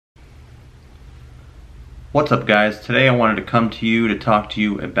What's up guys? Today I wanted to come to you to talk to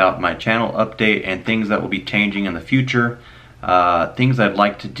you about my channel update and things that will be changing in the future. Things I'd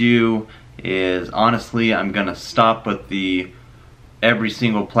like to do is, honestly, I'm gonna stop with the every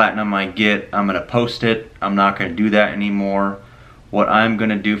single platinum I get, I'm gonna post it. I'm not gonna do that anymore. What I'm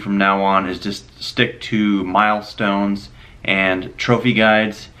gonna do from now on is just stick to milestones and trophy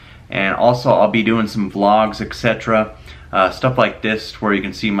guides, and also I'll be doing some vlogs, etc. Stuff like this where you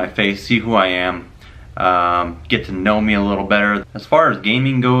can see my face, see who I am, get to know me a little better. As far as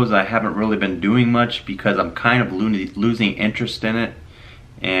gaming goes, I haven't really been doing much because I'm kind of losing interest in it,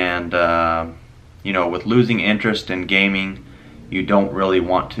 and you know, with losing interest in gaming, you don't really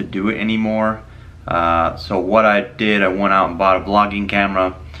want to do it anymore. So what I did, I went out and bought a vlogging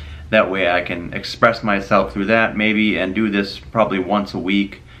camera. That way I can express myself through that maybe, and do this probably once a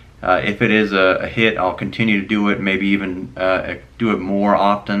week. If it is a hit, I'll continue to do it, maybe even do it more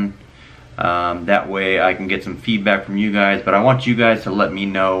often. That way I can get some feedback from you guys, but I want you guys to let me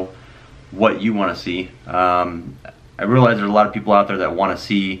know what you want to see. I realize there's a lot of people out there that want to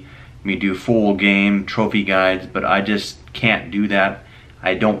see me do full game trophy guides, but I just can't do that.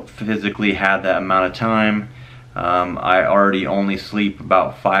 I don't physically have that amount of time. I already only sleep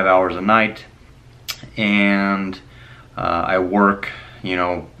about 5 hours a night, and I work, you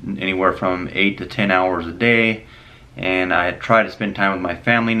know, anywhere from 8 to 10 hours a day, and I try to spend time with my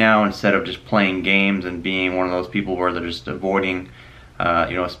family now instead of just playing games and being one of those people where they're just avoiding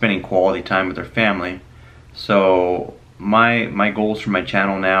you know, spending quality time with their family. So my goals for my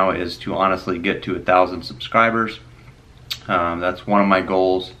channel now is to honestly get to 1,000 subscribers. That's one of my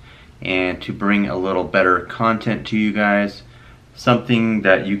goals, and to bring a little better content to you guys, something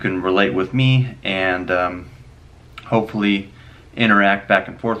that you can relate with me, and hopefully interact back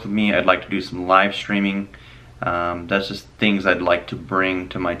and forth with me. I'd like to do some live streaming. That's just things I'd like to bring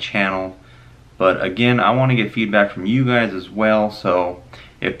to my channel. But again, I want to get feedback from you guys as well, so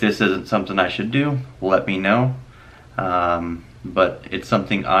if this isn't something I should do, let me know. But it's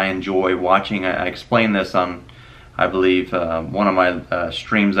something I enjoy watching. I explained this on, I believe, one of my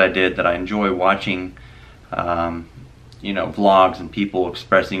streams I did, that I enjoy watching you know, vlogs and people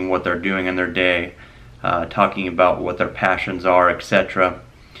expressing what they're doing in their day, talking about what their passions are, etc.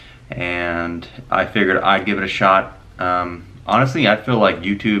 And I figured I'd give it a shot. Honestly, I feel like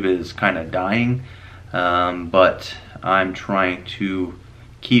YouTube is kind of dying, but I'm trying to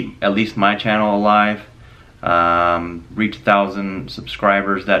keep at least my channel alive, reach 1,000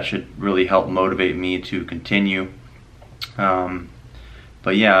 subscribers. That should really help motivate me to continue.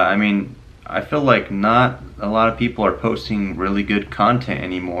 But yeah, I mean, I feel like not a lot of people are posting really good content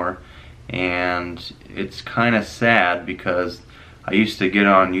anymore, and it's kind of sad because I used to get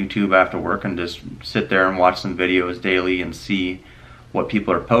on YouTube after work and just sit there and watch some videos daily and see what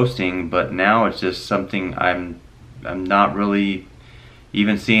people are posting, but now it's just something I'm not really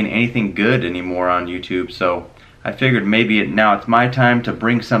even seeing anything good anymore on YouTube. So I figured maybe now it's my time to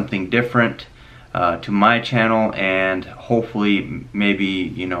bring something different to my channel, and hopefully maybe,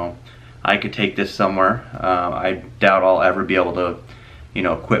 you know, I could take this somewhere. I doubt I'll ever be able to, you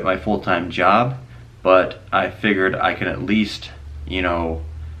know, quit my full-time job, but I figured I could at least, you know,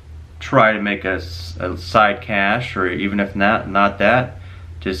 try to make a side cash, or even if not that,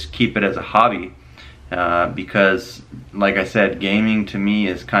 just keep it as a hobby, because like I said, gaming to me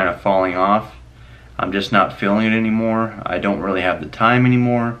is kind of falling off. I'm just not feeling it anymore. I don't really have the time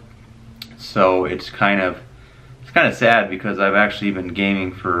anymore, so it's kind of sad because I've actually been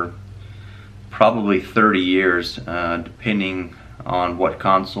gaming for probably 30 years, depending on what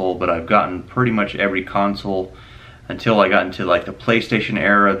console, but I've gotten pretty much every console until I got into like the PlayStation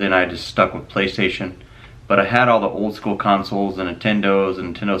era. Then I just stuck with PlayStation, but I had all the old school consoles, the Nintendos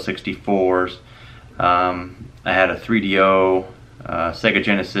and Nintendo 64s. I had a 3DO, Sega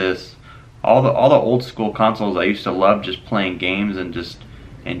Genesis, all the old school consoles. I used to love just playing games and just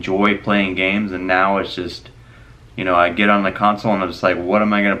enjoy playing games, and now it's just, you know, I get on the console and I'm just like, what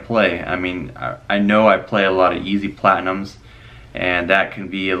am I gonna play? I mean, I know I play a lot of easy platinums, and that can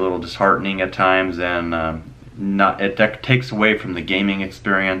be a little disheartening at times, and that takes away from the gaming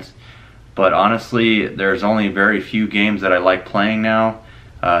experience. But honestly, there's only very few games that I like playing now.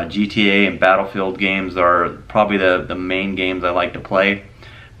 GTA and Battlefield games are probably the main games I like to play,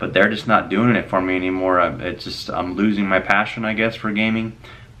 but they're just not doing it for me anymore. It's just, I'm losing my passion, I guess, for gaming.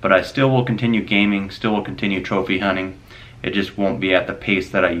 But I still will continue gaming, still will continue trophy hunting. It just won't be at the pace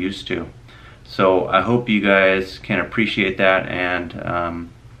that I used to. So I hope you guys can appreciate that, and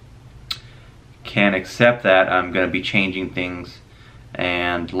can accept that I'm going to be changing things.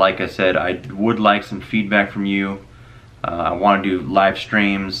 And like I said, I would like some feedback from you. I want to do live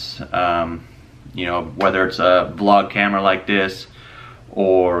streams, you know, whether it's a vlog camera like this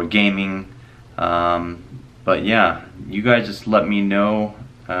or gaming. But yeah, you guys just let me know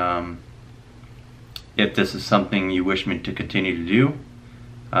if this is something you wish me to continue to do.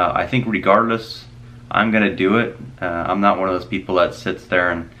 I think regardless, I'm gonna do it. I'm not one of those people that sits there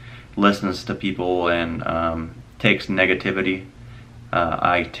and listens to people and takes negativity.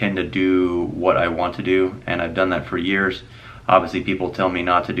 I tend to do what I want to do, and I've done that for years. Obviously people tell me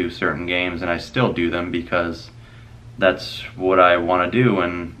not to do certain games, and I still do them because that's what I want to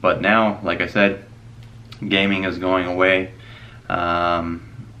do. But now, like I said, gaming is going away, and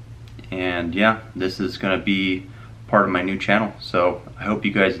yeah, this is going to be part of my new channel. So I hope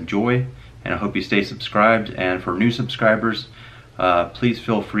you guys enjoy, and I hope you stay subscribed. And for new subscribers, please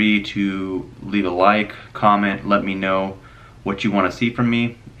feel free to leave a like, comment, let me know what you want to see from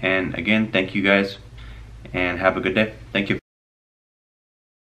me. And again, thank you guys, and have a good day. Thank you.